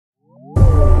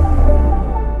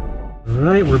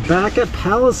Alright, we're back at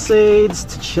Palisades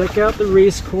to check out the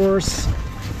race course.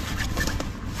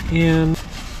 And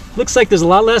looks like there's a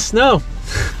lot less snow.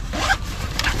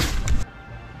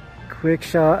 Quick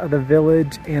shot of the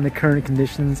village and the current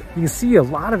conditions. You can see a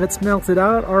lot of it's melted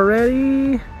out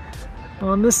already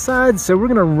on this side. So we're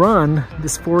gonna run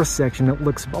this forest section. It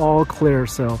looks all clear,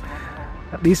 so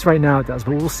at least right now it does.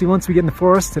 But we'll see once we get in the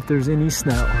forest if there's any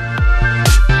snow.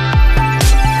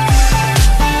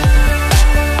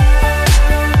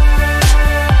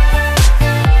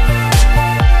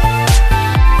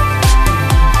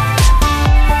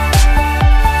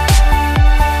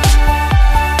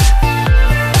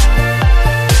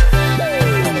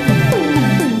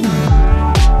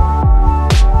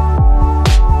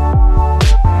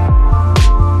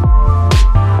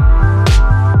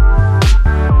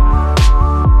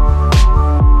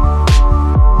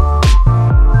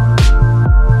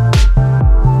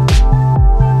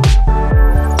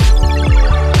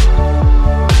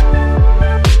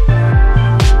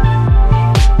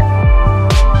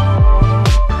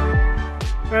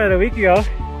 A week ago,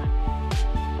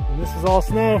 and this is all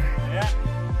snow. Yeah.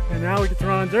 And now we get to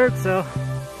run on dirt, so.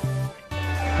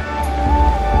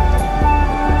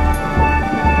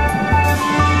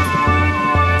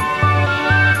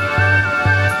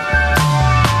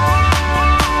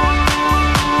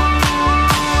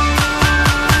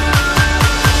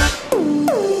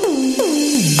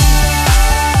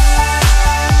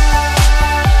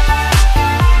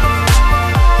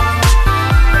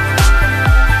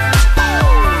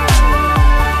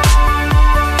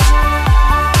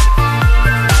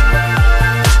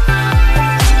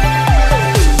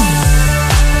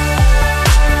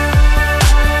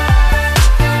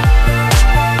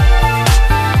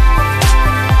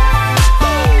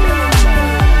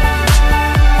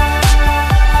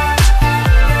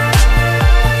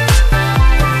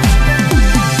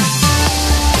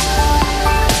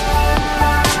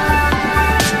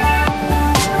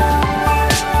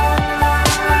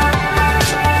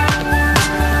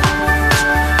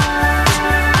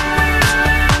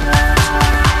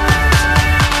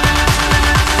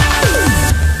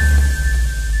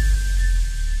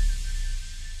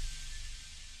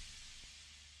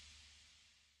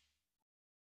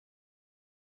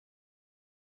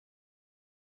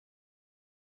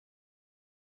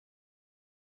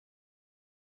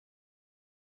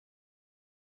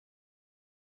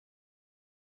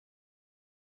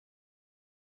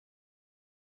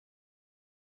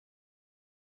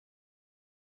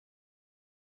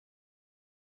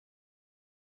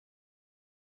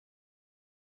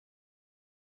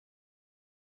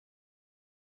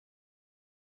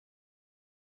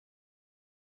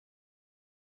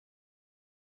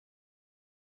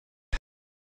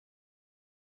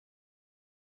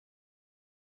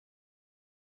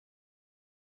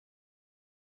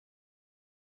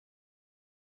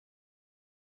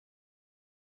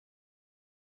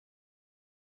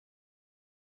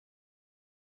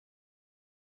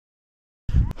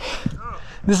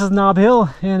 This is Knob Hill,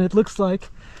 and it looks like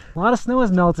a lot of snow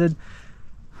has melted.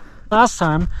 Last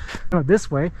time,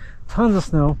 this way, tons of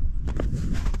snow.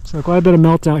 So quite a bit of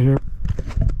melt out here.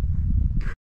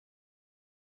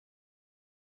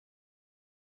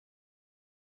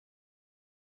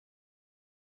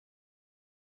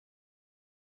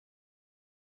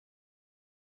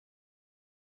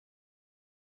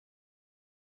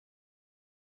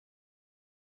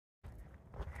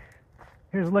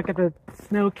 Here's a look at the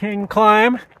Snow King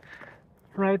climb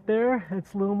right there.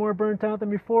 It's a little more burnt out than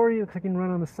before. It looks like you can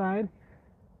run on the side.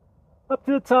 Up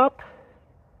to the top,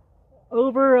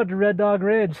 over the Red Dog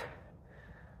Ridge.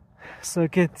 So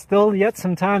it gets still yet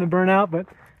some time to burn out, but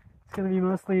it's going to be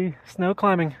mostly snow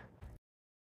climbing.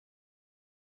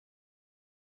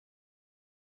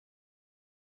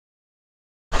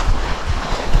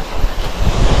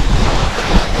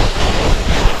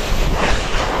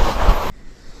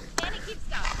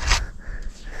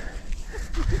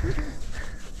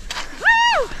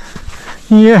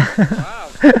 Yeah. Wow.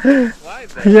 Yeah,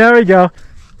 there we go.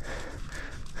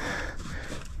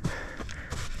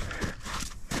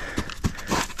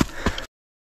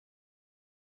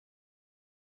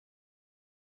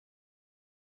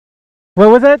 What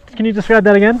was it? Can you describe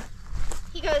that again?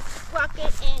 He goes, walk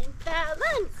it in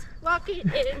balance, walk it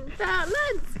in balance.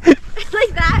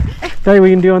 Like that. Is that what we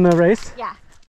can do on the race? Yeah.